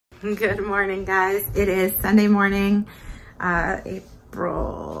Good morning, guys. It is Sunday morning, April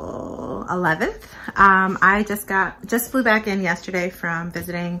 11th. I just flew back in yesterday from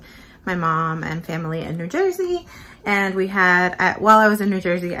visiting my mom and family in New Jersey. And we had, while I was in New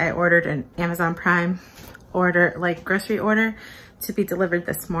Jersey, I ordered an Amazon Prime order, like grocery order, to be delivered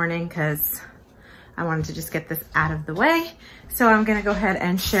this morning because I wanted to just get this out of the way. So I'm gonna go ahead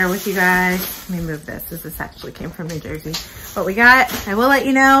and share with you guys. Let me move this, as this actually came from New Jersey. What we got, I will let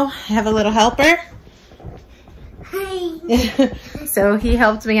you know. I have a little helper. Hi. So he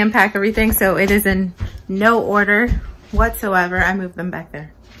helped me unpack everything. So it is in no order whatsoever. I moved them back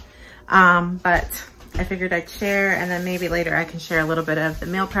there. But I figured I'd share, and then maybe later I can share a little bit of the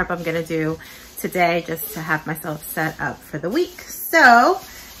meal prep I'm gonna do today just to have myself set up for the week. So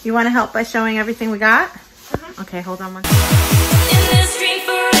you wanna help by showing everything we got? Okay, hold on one second.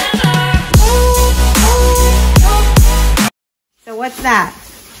 So what's that?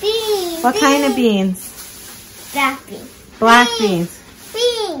 Beans. What kind of beans? Black beans. Black beans.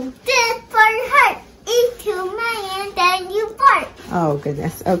 Beans. This for heart. Eat too many and then you fart. Oh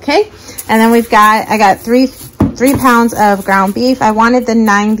goodness. Okay. And then I got three pounds of ground beef. I wanted the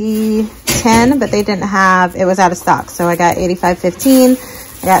 90-10, but they didn't have, it was out of stock. So I got 85-15.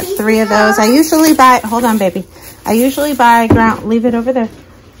 I got 3 of those. I usually buy, hold on baby. I usually buy leave it over there.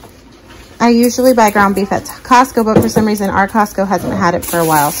 I usually buy ground beef at Costco, but for some reason our Costco hasn't had it for a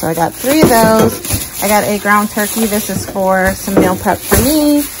while. So I got 3 of those. I got a ground turkey. This is for some meal prep for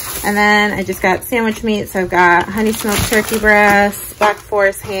me. And then I just got sandwich meat. So I've got honey smoked turkey breast, Black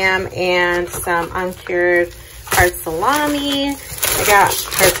Forest ham, and some uncured hard salami. I got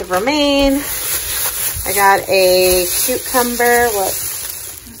hearts of romaine. I got a cucumber. What?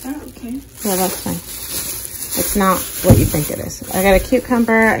 Is that okay? Yeah, that's fine. It's not what you think it is. I got a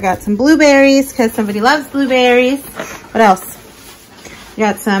cucumber. I got some blueberries because somebody loves blueberries. What else? I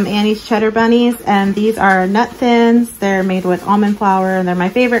got some Annie's Cheddar Bunnies, and these are nut thins. They're made with almond flour, and they're my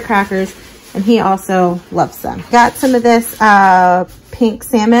favorite crackers, and he also loves them. Got some of this pink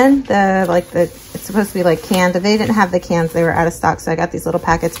salmon. It's supposed to be like canned. They didn't have the cans. They were out of stock, so I got these little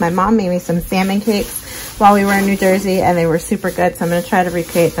packets. My mom made me some salmon cakes while we were in New Jersey, and they were super good, so I'm going to try to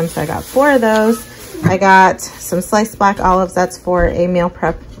recreate them. So I got 4 of those. I got some sliced black olives. That's for a meal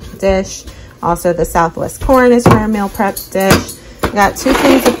prep dish. Also, the Southwest corn is for a meal prep dish. I got 2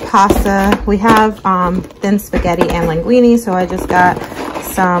 things of pasta. We have thin spaghetti and linguine, so I just got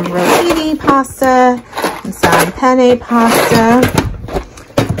some rotini pasta and some penne pasta.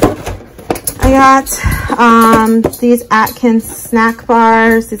 I got these Atkins snack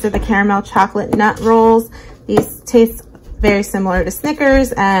bars. These are the caramel chocolate nut rolls. These taste very similar to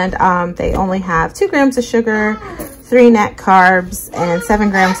Snickers, and they only have 2 grams of sugar, 3 net carbs, and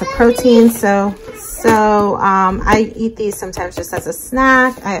 7 grams of protein. So I eat these sometimes just as a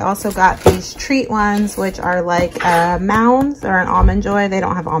snack. I also got these treat ones, which are like Mounds or an Almond Joy. They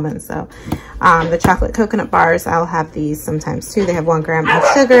don't have almonds, so the chocolate coconut bars, I'll have these sometimes too. They have 1 gram of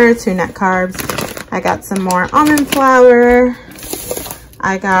sugar, 2 net carbs. I got some more almond flour.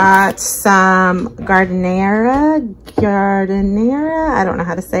 I got some Gardeniera. I don't know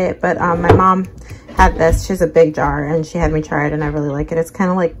how to say it, but my mom had this. She has a big jar, and she had me try it, and I really like it. It's kind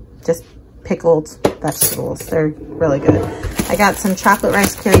of like just pickled vegetables. They're really good. I got some chocolate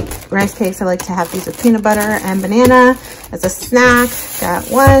rice cakes. I like to have these with peanut butter and banana as a snack. Got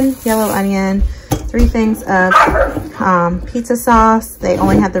 1 yellow onion, 3 things of pizza sauce. They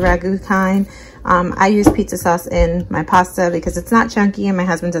only had the ragu kind. I use pizza sauce in my pasta because it's not chunky and my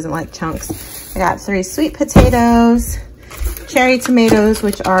husband doesn't like chunks. I got 3 sweet potatoes, cherry tomatoes,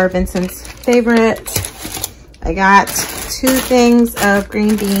 which are Vincent's favorite. I got 2 things of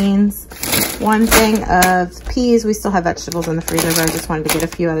green beans, 1 thing of peas. We still have vegetables in the freezer, but I just wanted to get a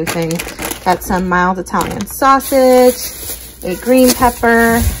few other things. Got some mild Italian sausage, a green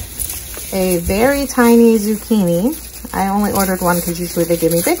pepper, a very tiny zucchini. I only ordered 1 because usually they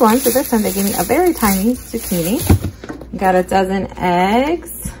give me big ones, but this time they gave me a very tiny zucchini. Got a dozen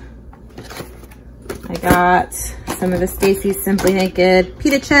eggs. I got some of the Stacy's Simply Naked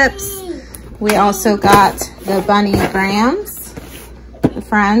pita chips. We also got the Bunny Grahams, the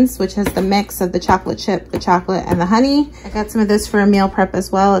Friends, which has the mix of the chocolate chip, the chocolate, and the honey. I got some of this for a meal prep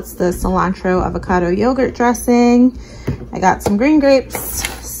as well. It's the cilantro avocado yogurt dressing. I got some green grapes,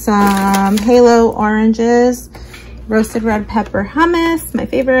 some Halo oranges, roasted red pepper hummus, my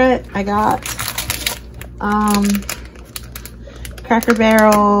favorite. I got Cracker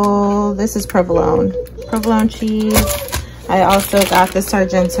Barrel. This is provolone cheese. I also got the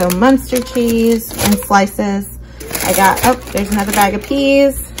Sargento Munster cheese in slices. I got, oh, there's another bag of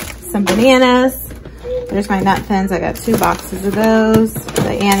peas, some bananas. There's my nut thins. I got 2 boxes of those.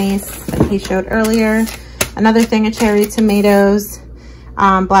 The Annie's that he showed earlier. Another thing of cherry tomatoes,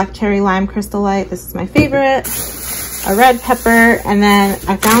 black cherry lime Crystal Light. This is my favorite. A red pepper, and then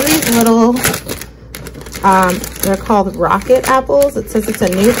I found these little, they're called rocket apples. It says it's a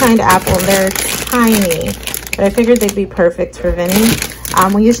new kind of apple, and they're tiny, but I figured they'd be perfect for Vinny.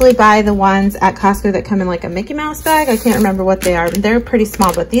 We usually buy the ones at Costco that come in like a Mickey Mouse bag. I can't remember what they are, but they're pretty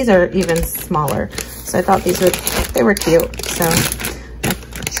small, but these are even smaller. So I thought they were cute, so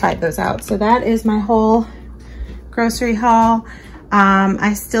I tried those out. So that is my whole grocery haul.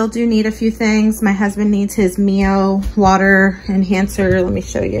 I still do need a few things. My husband needs his Mio water enhancer. Let me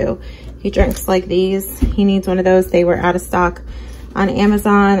show you. He drinks like these. He needs one of those. They were out of stock on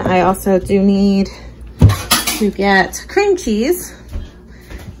Amazon. I also do need to get cream cheese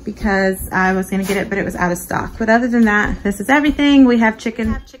because I was gonna get it, but it was out of stock. But other than that, this is everything. We have chicken.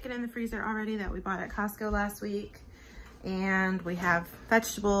 We have chicken in the freezer already that we bought at Costco last week. And we have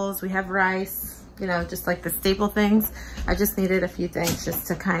vegetables, we have rice, you know, just like the staple things. I just needed a few things just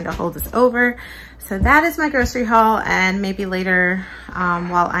to kind of hold us over. So that is my grocery haul, and maybe later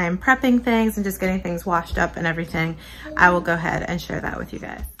while I am prepping things and just getting things washed up and everything, I will go ahead and share that with you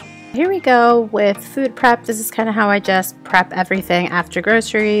guys. Here we go with food prep. This is kind of how I just prep everything after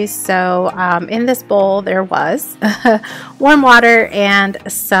groceries. So in this bowl there was warm water and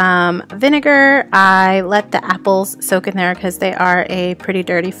some vinegar. I let the apples soak in there because they are a pretty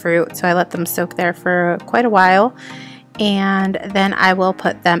dirty fruit, so I let them soak there for quite a while, and then I will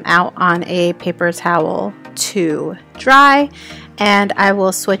put them out on a paper towel to dry, and I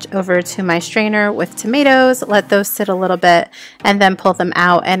will switch over to my strainer with tomatoes, let those sit a little bit, and then pull them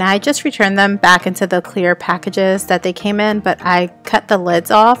out. And I just return them back into the clear packages that they came in, but I cut the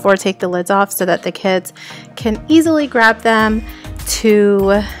lids off, or take the lids off, so that the kids can easily grab them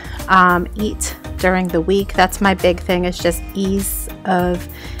to eat during the week. That's my big thing, is just ease of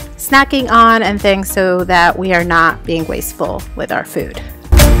snacking on and things, so that we are not being wasteful with our food.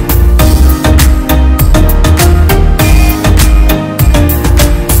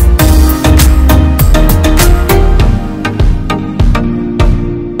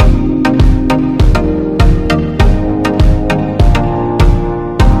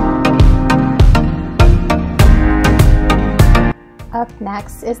 Up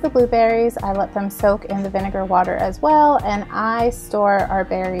next is the blueberries. I let them soak in the vinegar water as well, and I store our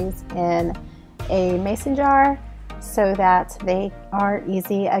berries in a mason jar so that they are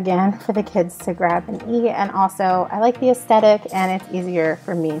easy again for the kids to grab and eat. And also I like the aesthetic, and it's easier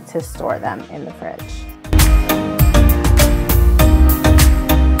for me to store them in the fridge.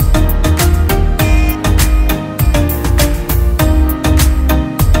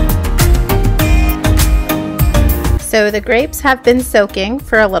 So the grapes have been soaking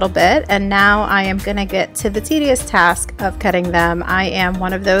for a little bit, and now I am gonna get to the tedious task of cutting them. I am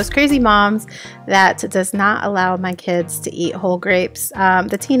one of those crazy moms that does not allow my kids to eat whole grapes.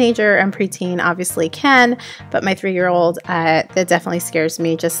 The teenager and preteen obviously can, but my 3-year-old, that definitely scares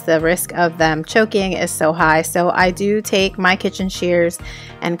me. Just the risk of them choking is so high. So I do take my kitchen shears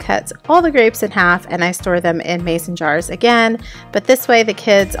and cut all the grapes in half, and I store them in mason jars again. But this way the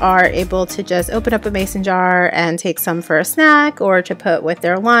kids are able to just open up a mason jar and take some for a snack, or to put with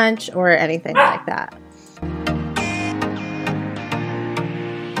their lunch, or anything like that.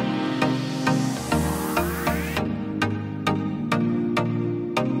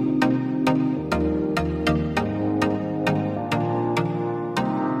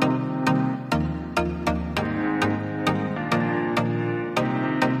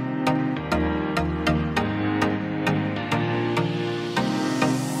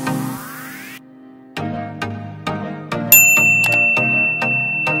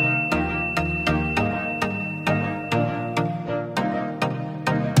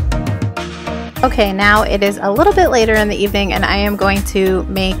 Okay, now it is a little bit later in the evening, and I am going to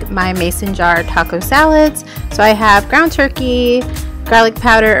make my mason jar taco salads. So I have ground turkey, garlic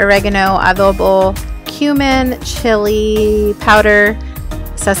powder, oregano, adobo, cumin, chili powder,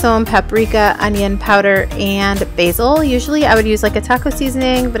 sazon, paprika, onion powder, and basil. Usually I would use like a taco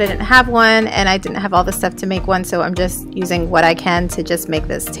seasoning, but I didn't have one, and I didn't have all the stuff to make one, so I'm just using what I can to just make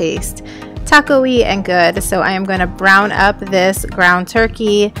this taste taco-y and good. So I am going to brown up this ground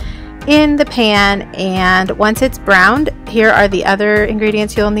turkey in the pan, and once it's browned, here are the other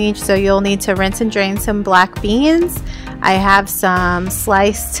ingredients you'll need. So you'll need to rinse and drain some black beans. I have some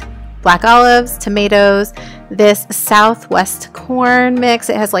sliced black olives, tomatoes, this Southwest corn mix,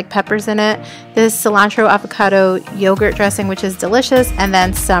 it has like peppers in it, this cilantro avocado yogurt dressing, which is delicious, and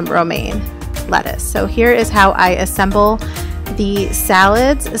then some romaine lettuce. So here is how I assemble the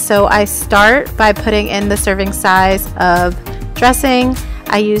salads. So I start by putting in the serving size of dressing.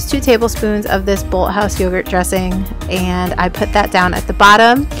 I use 2 tablespoons of this Bolthouse yogurt dressing, and I put that down at the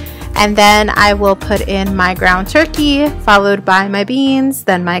bottom. And then I will put in my ground turkey, followed by my beans,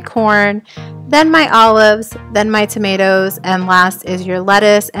 then my corn, then my olives, then my tomatoes, and last is your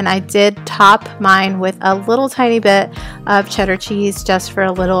lettuce. And I did top mine with a little tiny bit of cheddar cheese just for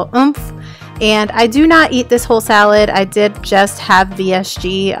a little oomph. And I do not eat this whole salad. I did just have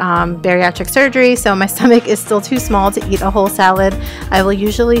VSG bariatric surgery, so my stomach is still too small to eat a whole salad. I will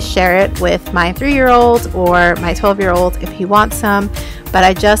usually share it with my 3-year-old or my 12-year-old if he wants some, but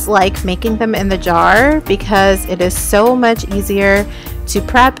I just like making them in the jar because it is so much easier to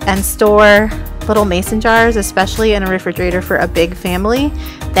prep and store little mason jars, especially in a refrigerator for a big family,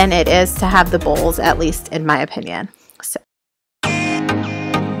 than it is to have the bowls, at least in my opinion.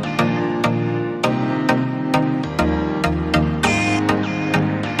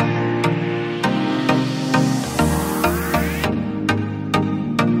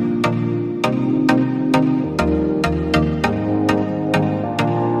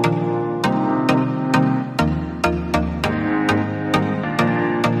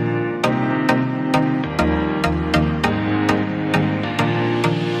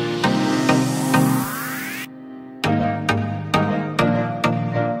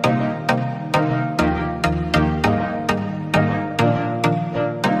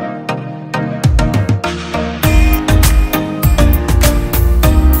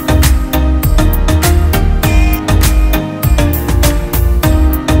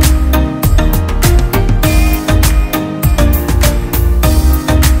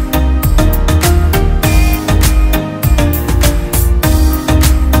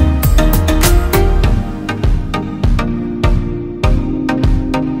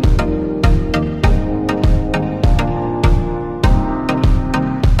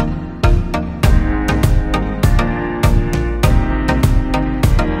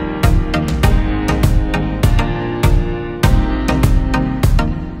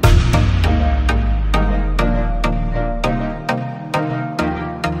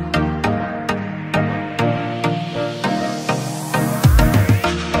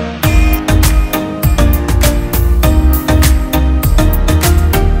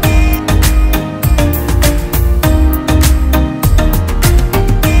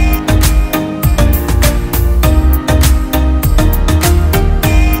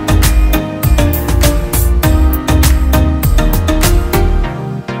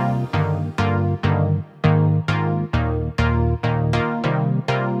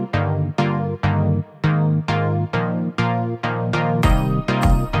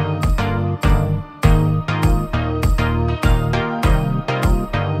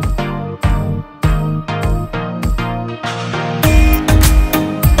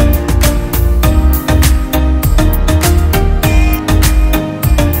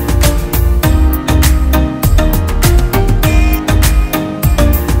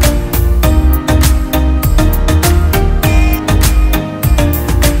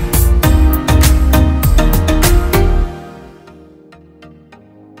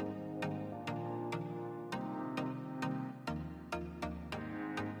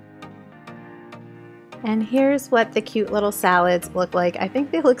 And here's what the cute little salads look like. I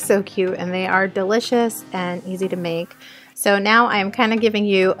think they look so cute and they are delicious and easy to make. So now I'm kind of giving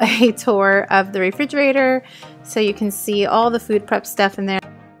you a tour of the refrigerator so you can see all the food prep stuff in there.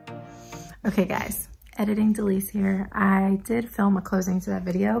 Okay guys, editing Delise here. I did film a closing to that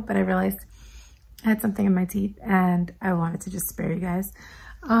video, but I realized I had something in my teeth and I wanted to just spare you guys.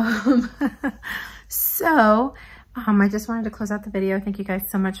 I just wanted to close out the video. Thank you guys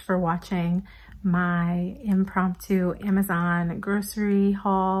so much for watching my impromptu Amazon grocery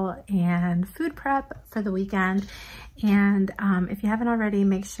haul and food prep for the weekend. And if you haven't already,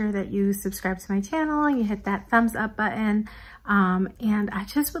 make sure that you subscribe to my channel and you hit that thumbs up button. And I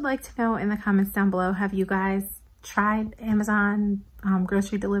just would like to know in the comments down below, have you guys tried Amazon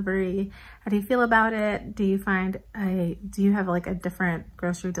grocery delivery? How do you feel about it? Do you have like a different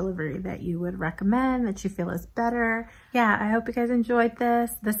grocery delivery that you would recommend that you feel is better? Yeah, I hope you guys enjoyed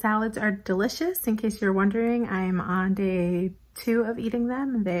this. The salads are delicious. In case you're wondering, I'm on day 2 of eating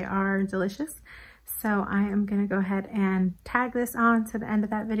them and they are delicious. So I am gonna go ahead and tag this on to the end of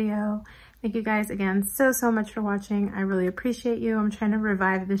that video. Thank you guys again so much for watching. I really appreciate you. I'm trying to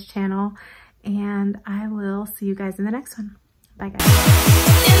revive this channel and I will see you guys in the next one. Bye guys.